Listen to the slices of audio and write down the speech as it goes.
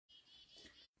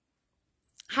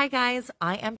Hi guys,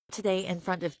 I am today in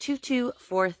front of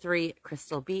 2243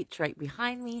 Crystal Beach right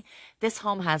behind me. This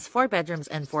home has 4 bedrooms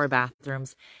and 4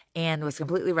 bathrooms and was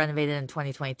completely renovated in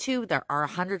 2022. There are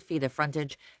 100 feet of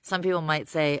frontage. Some people might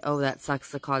say, oh, that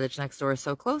sucks, the cottage next door is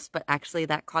so close, but actually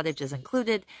that cottage is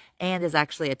included and is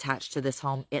actually attached to this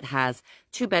home. It has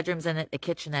 2 bedrooms in it, a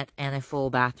kitchenette, and a full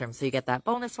bathroom. So you get that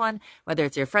bonus one, whether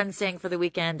it's your friend staying for the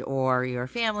weekend or your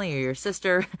family or your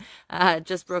sister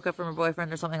just broke up from her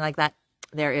boyfriend or something like that.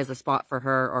 There is a spot for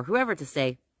her or whoever to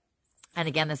stay. And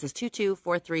again, this is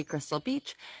 2243 Crystal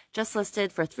Beach, just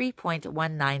listed for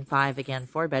 $3.195. Again,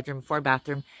 4 bedroom, 4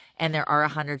 bathroom, and there are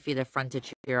 100 feet of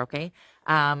frontage here, okay?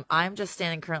 I'm just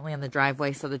standing currently in the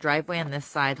driveway. So the driveway on this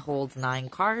side holds 9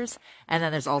 cars. And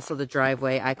then there's also the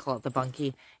driveway, I call it the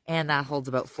bunkie, and that holds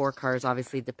about 4 cars,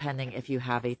 obviously, depending if you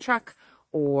have a truck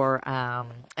or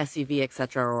SUV,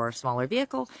 etc., or a smaller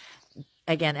vehicle.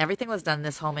 Again, everything was done in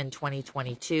this home in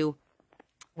 2022.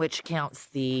 Which counts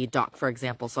the dock, for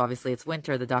example. So obviously it's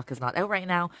winter, the dock is not out right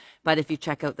now, but if you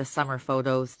check out the summer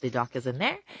photos, the dock is in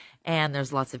there, and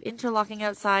there's lots of interlocking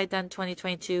outside done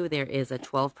 2022. There is a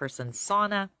 12-person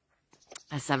sauna,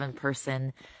 a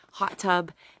 7-person hot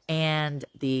tub, and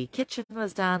the kitchen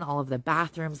was done, all of the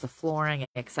bathrooms, the flooring,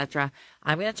 etc.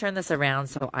 I'm going to turn this around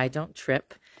so I don't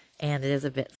trip, and it is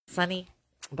a bit sunny,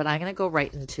 but I'm going to go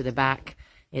right into the back.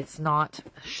 It's not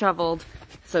shoveled,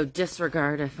 so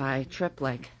disregard if I trip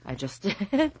like I just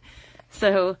did.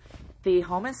 So the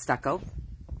home is stucco.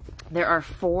 There are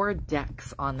 4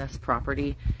 decks on this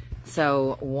property.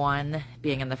 So 1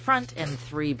 being in the front and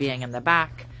 3 being in the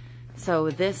back. So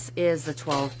this is the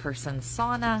 12-person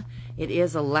sauna. It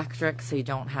is electric, so you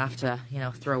don't have to,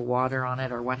 throw water on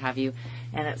it or what have you.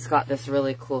 And it's got this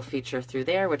really cool feature through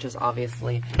there, which is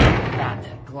obviously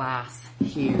that glass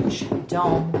huge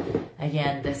dome.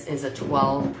 Again, this is a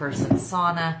 12-person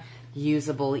sauna,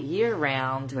 usable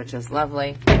year-round, which is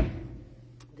lovely.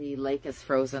 The lake is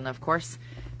frozen, of course,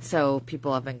 so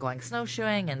people have been going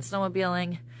snowshoeing and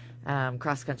snowmobiling,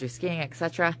 cross-country skiing,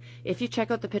 etc. If you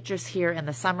check out the pictures here in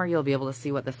the summer, you'll be able to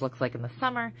see what this looks like in the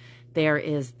summer. There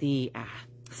is the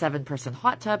 7-person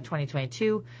hot tub,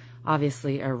 2022,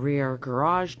 obviously a rear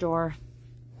garage door.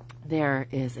 There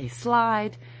is a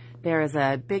slide. There is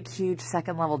a big, huge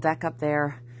 2nd-level deck up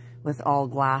there with all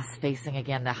glass facing,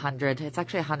 again, 100. It's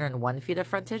actually 101 feet of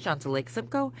frontage onto Lake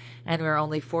Simcoe, and we're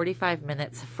only 45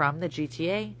 minutes from the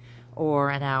GTA or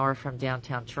an hour from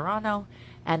downtown Toronto.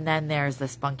 And then there's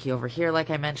this bunkie over here, like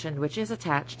I mentioned, which is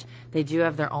attached. They do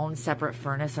have their own separate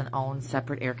furnace and own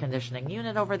separate air conditioning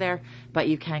unit over there, but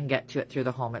you can get to it through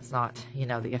the home. It's not,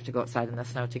 that you have to go outside in the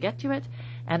snow to get to it.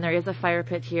 And there is a fire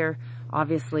pit here.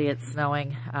 Obviously, it's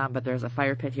snowing, but there's a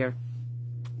fire pit here.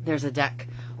 There's a deck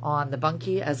on the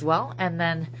bunkie as well. And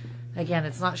then, again,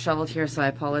 it's not shoveled here, so I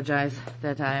apologize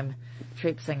that I'm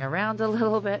traipsing around a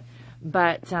little bit.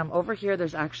 But over here,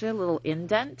 there's actually a little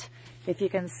indent. If you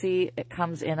can see, it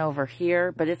comes in over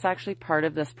here, but it's actually part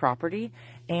of this property.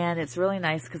 And it's really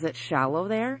nice because it's shallow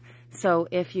there. So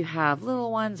if you have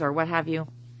little ones or what have you,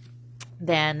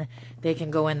 then they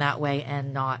can go in that way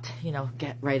and not,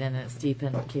 get right in and it's deep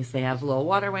in case they have low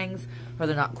water wings or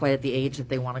they're not quite at the age that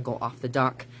they want to go off the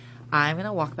dock. I'm going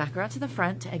to walk back around to the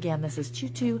front. Again, this is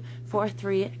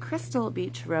 2243 Crystal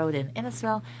Beach Road in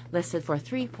Innisfil, listed for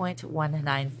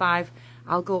 $3.195.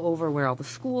 I'll go over where all the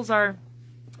schools are.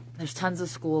 There's tons of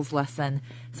schools less than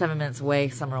 7 minutes away.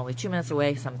 Some are only 2 minutes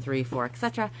away, some 3, 4,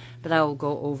 etc. But I will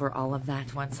go over all of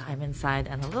that once I'm inside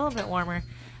and a little bit warmer,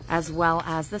 as well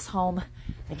as this home,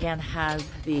 again, has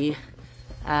the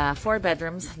 4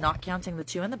 bedrooms, not counting the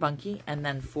 2 in the bunkie, and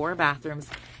then 4 bathrooms,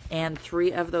 and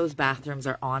 3 of those bathrooms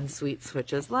are en suites,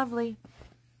 which is lovely.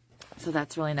 So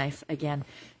that's really nice. Again,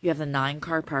 you have the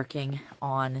 9-car parking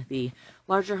on the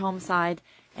larger home side,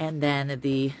 and then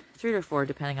the 3 or 4,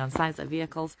 depending on size of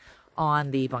vehicles,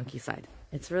 on the bunkie side.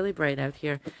 It's really bright out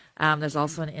here. There's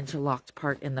also an interlocked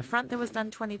part in the front that was done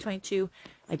 2022.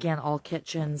 Again, all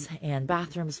kitchens and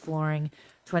bathrooms, flooring,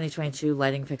 2022,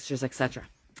 lighting fixtures, etc.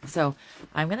 So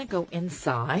I'm going to go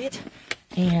inside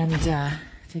and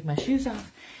take my shoes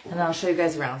off, and then I'll show you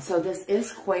guys around. So this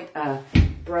is quite a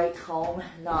bright home,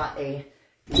 not a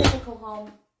typical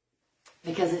home,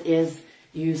 because it is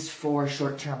used for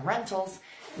short-term rentals.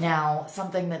 Now,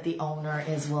 something that the owner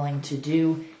is willing to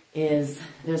do is,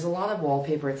 there's a lot of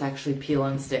wallpaper. It's actually peel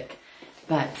and stick,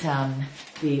 but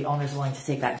the owner's willing to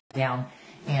take that down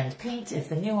and paint if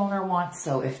the new owner wants.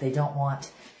 So if they don't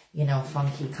want,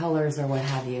 funky colors or what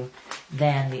have you,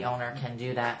 then the owner can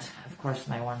do that. Of course,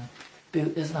 my one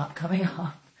boot is not coming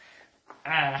off.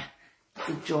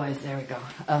 The joys, there we go,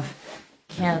 of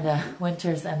Canada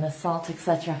winters and the salt,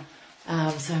 etc.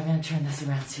 So I'm going to turn this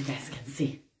around so you guys can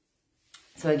see.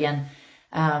 So again,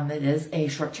 it is a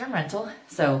short-term rental.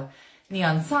 So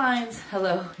neon signs,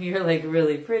 hello, you're like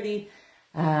really pretty.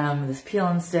 This peel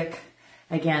and stick.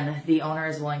 Again, the owner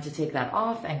is willing to take that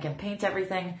off and can paint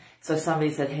everything. So if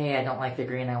somebody said, hey, I don't like the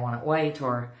green, I want it white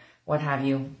or what have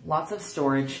you. Lots of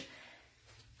storage.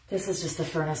 This is just the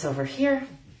furnace over here.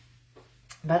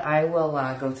 But I will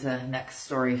go to the next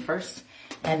story first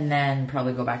and then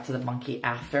probably go back to the monkey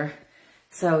after.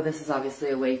 So this is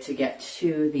obviously a way to get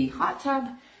to the hot tub.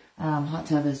 Hot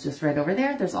tub is just right over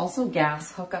there. There's also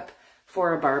gas hookup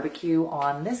for a barbecue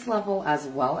on this level as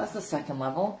well as the second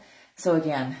level. So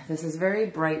again, this is very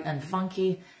bright and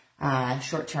funky,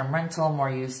 short-term rental, more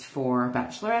used for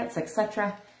bachelorettes,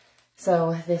 etc.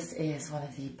 So this is one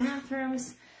of the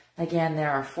bathrooms. Again,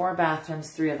 there are 4 bathrooms,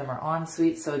 3 of them are en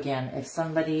suite. So again, if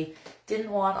somebody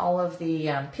didn't want all of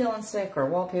the peel and stick or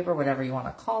wallpaper, whatever you want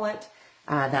to call it,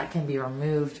 that can be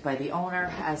removed by the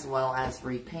owner as well as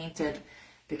repainted.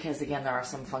 Because again, there are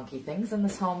some funky things in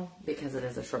this home because it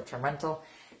is a short-term rental.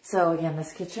 So again,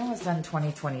 this kitchen was done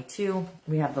 2022.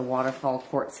 We have the waterfall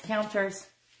quartz counters.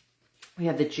 We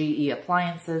have the GE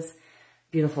appliances,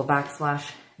 beautiful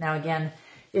backsplash. Now again,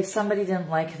 if somebody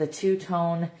didn't like the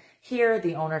two-tone here,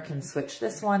 the owner can switch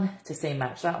this one to say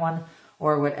match that one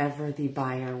or whatever the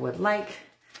buyer would like.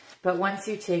 But once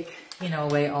you take,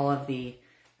 away all of the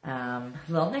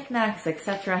little knickknacks,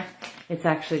 etc., it's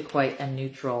actually quite a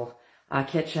neutral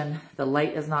kitchen. The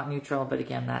light is not neutral, but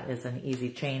again, that is an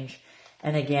easy change.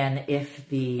 And again, if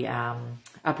the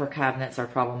upper cabinets are a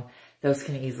problem, those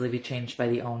can easily be changed by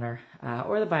the owner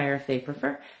or the buyer if they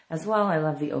prefer. As well, I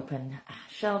love the open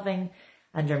shelving,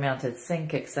 under-mounted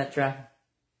sink, etc.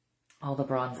 All the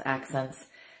bronze accents.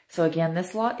 So again,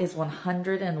 this lot is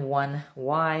 101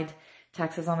 wide.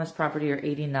 Taxes on this property are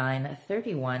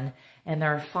 $89.31, and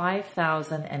there are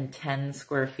 5,010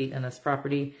 square feet in this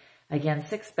property. Again,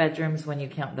 6 bedrooms when you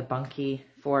count the bunkie,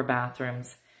 4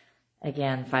 bathrooms.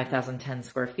 Again, 5,010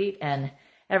 square feet, and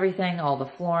everything, all the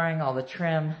flooring, all the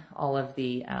trim, all of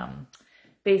the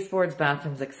baseboards,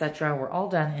 bathrooms, etc. were all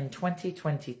done in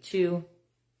 2022.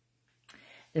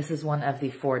 This is one of the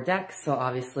 4 decks, so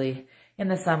obviously in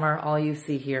the summer, all you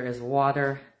see here is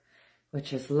water,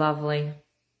 which is lovely.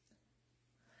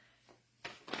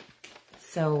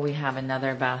 So we have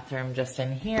another bathroom just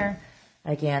in here.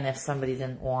 Again, if somebody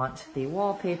didn't want the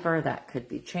wallpaper, that could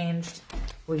be changed.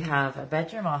 We have a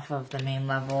bedroom off of the main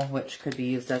level, which could be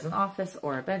used as an office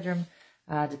or a bedroom,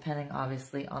 depending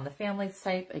obviously on the family's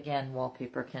type. Again,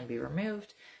 wallpaper can be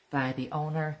removed by the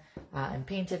owner and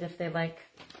painted if they like.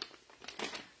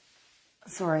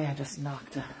 Sorry, I just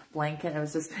knocked a blanket. I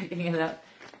was just picking it up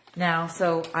now.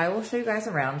 So I will show you guys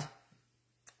around,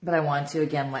 but I want to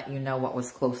again let you know what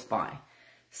was close by.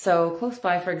 So close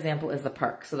by, for example, is the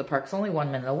park. So the park's only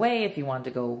 1 minute away if you wanted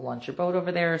to go launch your boat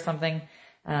over there or something.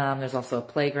 There's also a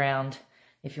playground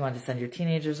if you want to send your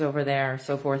teenagers over there,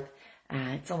 so forth.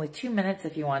 It's only 2 minutes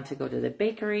if you want to go to the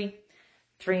bakery,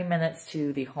 3 minutes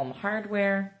to the home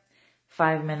hardware,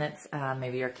 5 minutes,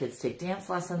 maybe your kids take dance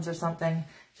lessons or something.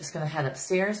 Just going to head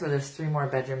upstairs where there's 3 more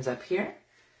bedrooms up here.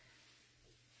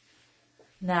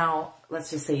 Now, let's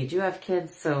just say you do have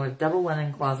kids, so a double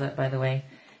linen closet, by the way.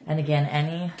 And again,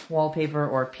 any wallpaper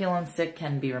or peel and stick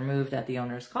can be removed at the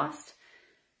owner's cost.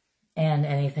 And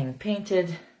anything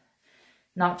painted,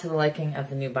 not to the liking of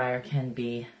the new buyer, can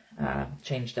be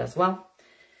changed as well.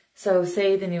 So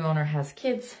say the new owner has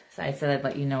kids. So I said I'd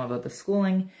let you know about the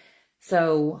schooling.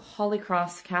 So Holy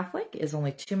Cross Catholic is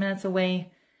only 2 minutes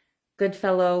away.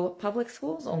 Goodfellow Public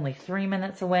Schools, only 3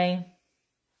 minutes away.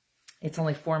 It's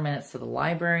only 4 minutes to the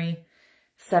library,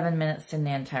 7 minutes to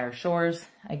Nantyre Shores.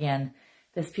 Again,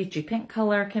 this peachy pink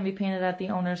color can be painted at the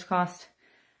owner's cost.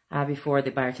 Before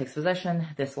the buyer takes possession,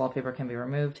 this wallpaper can be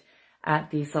removed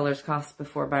at the seller's cost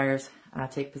before buyers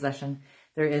take possession.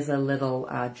 There is a little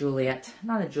Juliet,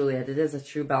 not a Juliet, it is a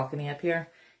true balcony up here.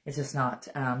 It's just not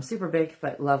super big,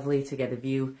 but lovely to get a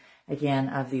view, again,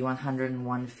 of the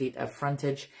 101 feet of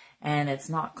frontage. And it's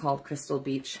not called Crystal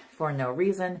Beach for no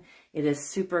reason. It is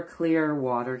super clear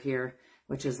water here,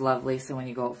 which is lovely. So when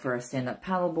you go out for a stand-up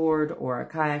paddleboard or a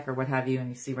kayak or what have you, and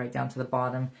you see right down to the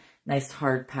bottom, nice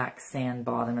hard-packed sand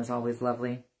bottom is always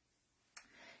lovely.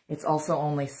 It's also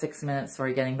only 6 minutes,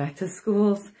 sorry, getting back to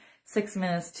schools, 6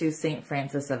 minutes to St.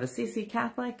 Francis of Assisi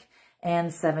Catholic,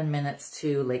 and 7 minutes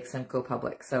to Lake Simcoe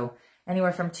Public. So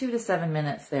anywhere from 2 to 7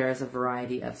 minutes, there is a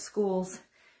variety of schools.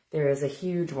 There is a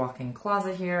huge walk-in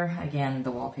closet here. Again,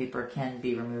 the wallpaper can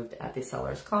be removed at the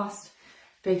seller's cost.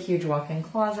 Big, huge walk-in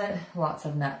closet, lots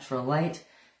of natural light,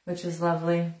 which is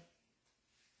lovely.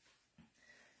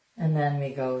 And then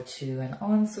we go to an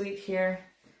ensuite here.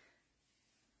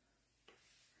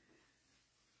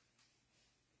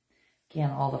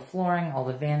 Again, all the flooring, all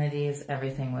the vanities,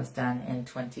 everything was done in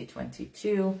 2022.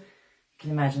 You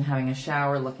can imagine having a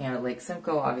shower, looking out at Lake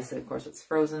Simcoe. Obviously, of course, it's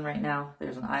frozen right now.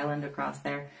 There's an island across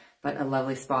there, but a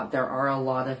lovely spot. There are a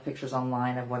lot of pictures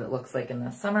online of what it looks like in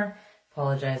the summer.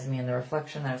 Apologize me in the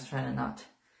reflection. I was trying to not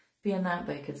be in that,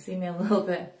 but you could see me a little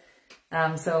bit.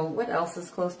 So what else is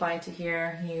close by to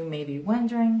here? You may be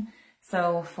wondering.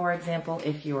 So for example,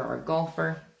 if you are a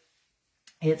golfer,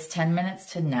 it's 10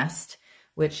 minutes to Nest,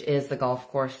 which is the golf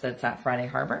course that's at Friday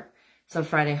Harbor. So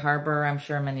Friday Harbor, I'm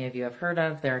sure many of you have heard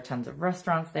of. There are tons of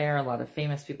restaurants there. A lot of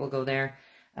famous people go there,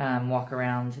 walk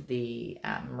around the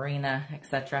marina,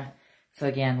 etc. So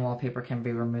again, wallpaper can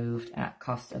be removed at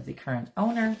cost of the current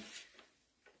owner.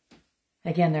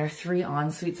 Again, there are 3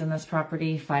 en-suites in this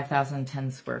property,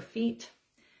 5,010 square feet.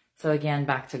 So again,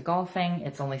 back to golfing.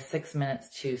 It's only 6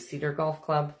 minutes to Cedar Golf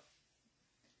Club.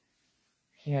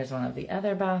 Here's one of the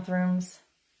other bathrooms.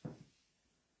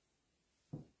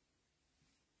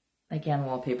 Again,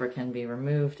 wallpaper can be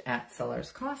removed at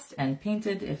seller's cost and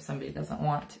painted if somebody doesn't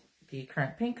want the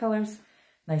current paint colors.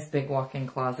 Nice big walk-in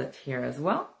closet here as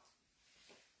well.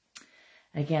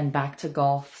 Again, back to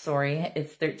golf,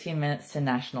 it's 13 minutes to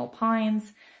National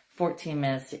Pines, 14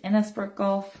 minutes to Innisbrook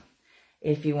Golf.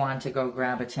 If you want to go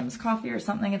grab a Tim's coffee or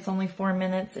something, it's only 4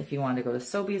 minutes. If you want to go to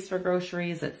Sobeys for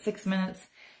groceries, it's 6 minutes.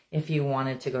 If you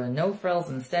wanted to go to No Frills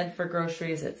instead for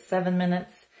groceries, it's 7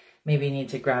 minutes. Maybe you need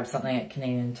to grab something at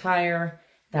Canadian Tire.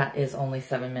 That is only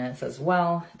 7 minutes as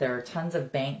well. There are tons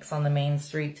of banks on the main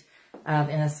street of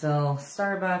Innisfil,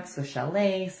 Starbucks, the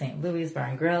Chalet, St. Louis Bar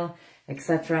and Grill,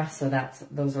 etc. So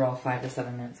those are all 5 to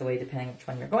 7 minutes away, depending which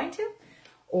one you're going to.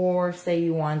 Or say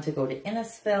you want to go to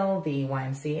Innisfil, the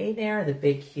YMCA there, the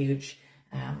big, huge,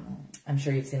 I'm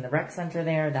sure you've seen the rec center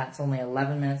there. That's only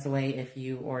 11 minutes away if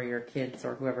you or your kids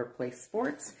or whoever plays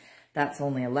sports. That's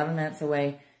only 11 minutes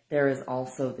away. There is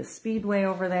also the Speedway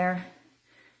over there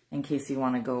in case you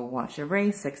want to go watch a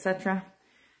race, etc.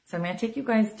 So I'm going to take you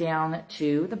guys down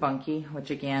to the bunkie, which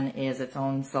again is its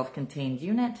own self-contained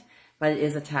unit, but it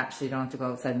is attached so you don't have to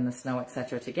go outside in the snow,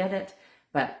 etc. to get it.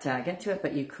 But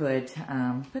but you could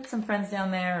put some friends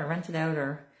down there or rent it out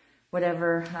or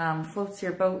whatever floats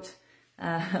your boat.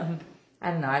 I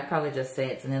don't know, I'd probably just say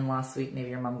it's an in-law suite. Maybe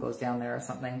your mom goes down there or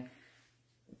something.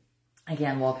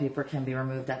 Again, wallpaper can be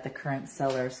removed at the current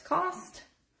seller's cost.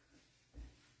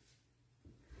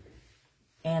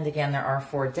 And again, there are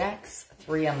 4 decks,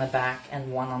 3 on the back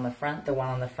and 1 on the front. The one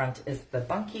on the front is the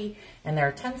bunkie. And there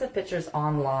are tons of pictures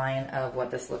online of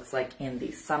what this looks like in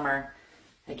the summer.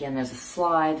 Again, there's a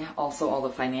slide, also all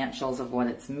the financials of what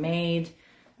it's made,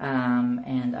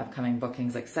 and upcoming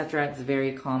bookings, etc. It's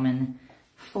very common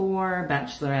for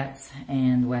bachelorettes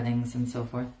and weddings and so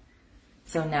forth.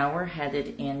 So now we're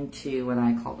headed into what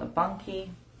I call the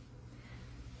bunkie.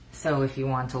 So if you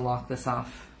want to lock this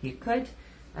off, you could,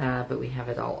 but we have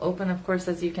it all open, of course,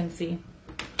 as you can see.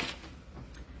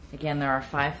 Again, there are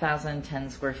 5,010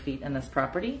 square feet in this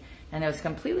property, and it was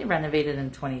completely renovated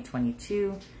in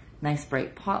 2022. Nice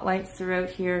bright pot lights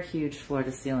throughout here, huge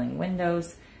floor-to-ceiling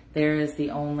windows. There is the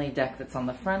only deck that's on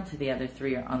the front. The other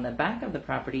 3 are on the back of the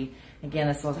property. Again,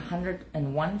 this was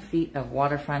 101 feet of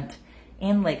waterfront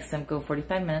in Lake Simcoe,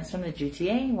 45 minutes from the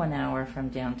GTA, 1 hour from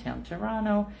downtown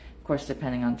Toronto, of course,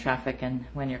 depending on traffic and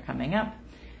when you're coming up.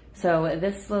 So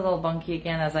this little bunkie,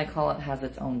 again, as I call it, has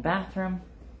its own bathroom,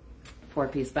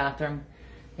 4-piece bathroom.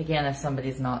 Again, if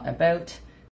somebody's not about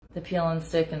the peel and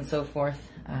stick and so forth,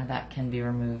 that can be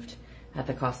removed at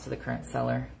the cost of the current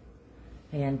seller.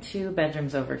 And 2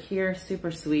 bedrooms over here,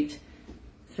 super sweet.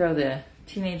 Throw the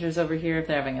teenagers over here if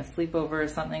they're having a sleepover or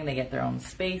something, they get their own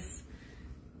space.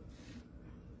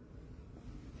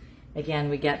 Again,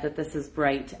 we get that this is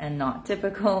bright and not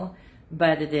typical,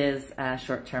 but it is a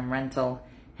short-term rental,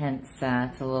 hence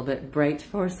it's a little bit bright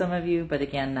for some of you, but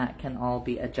again, that can all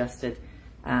be adjusted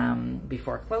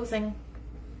before closing.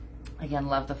 Again,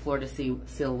 love the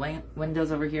floor-to-ceiling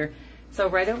windows over here. So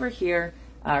right over here,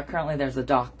 currently there's a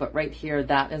dock, but right here,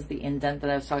 that is the indent that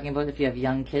I was talking about. If you have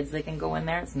young kids, they can go in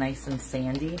there. It's nice and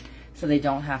sandy, so they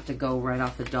don't have to go right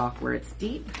off the dock where it's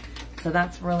deep. So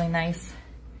that's really nice.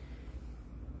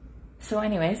 So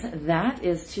anyways, that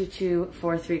is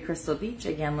 2243 Crystal Beach,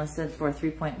 again listed for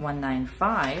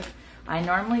 $3.195. I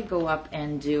normally go up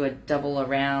and do a double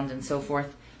around and so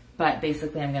forth, but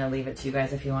basically I'm going to leave it to you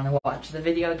guys if you want to watch the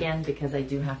video again, because I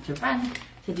do have to run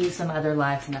to do some other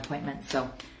lives and appointments. So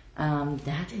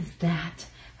that is that.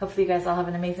 Hopefully you guys all have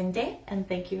an amazing day, and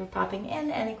thank you for popping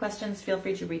in. Any questions, feel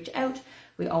free to reach out.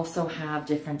 We also have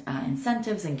different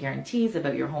incentives and guarantees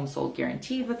about your home sold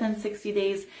guaranteed within 60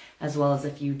 days, as well as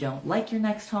if you don't like your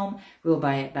next home, we'll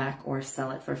buy it back or sell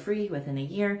it for free within a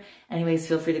year. Anyways,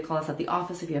 feel free to call us at the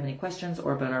office if you have any questions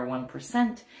or about our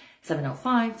 1%.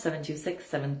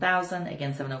 705-726-7000.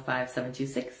 Again,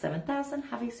 705-726-7000.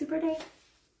 Have a super day.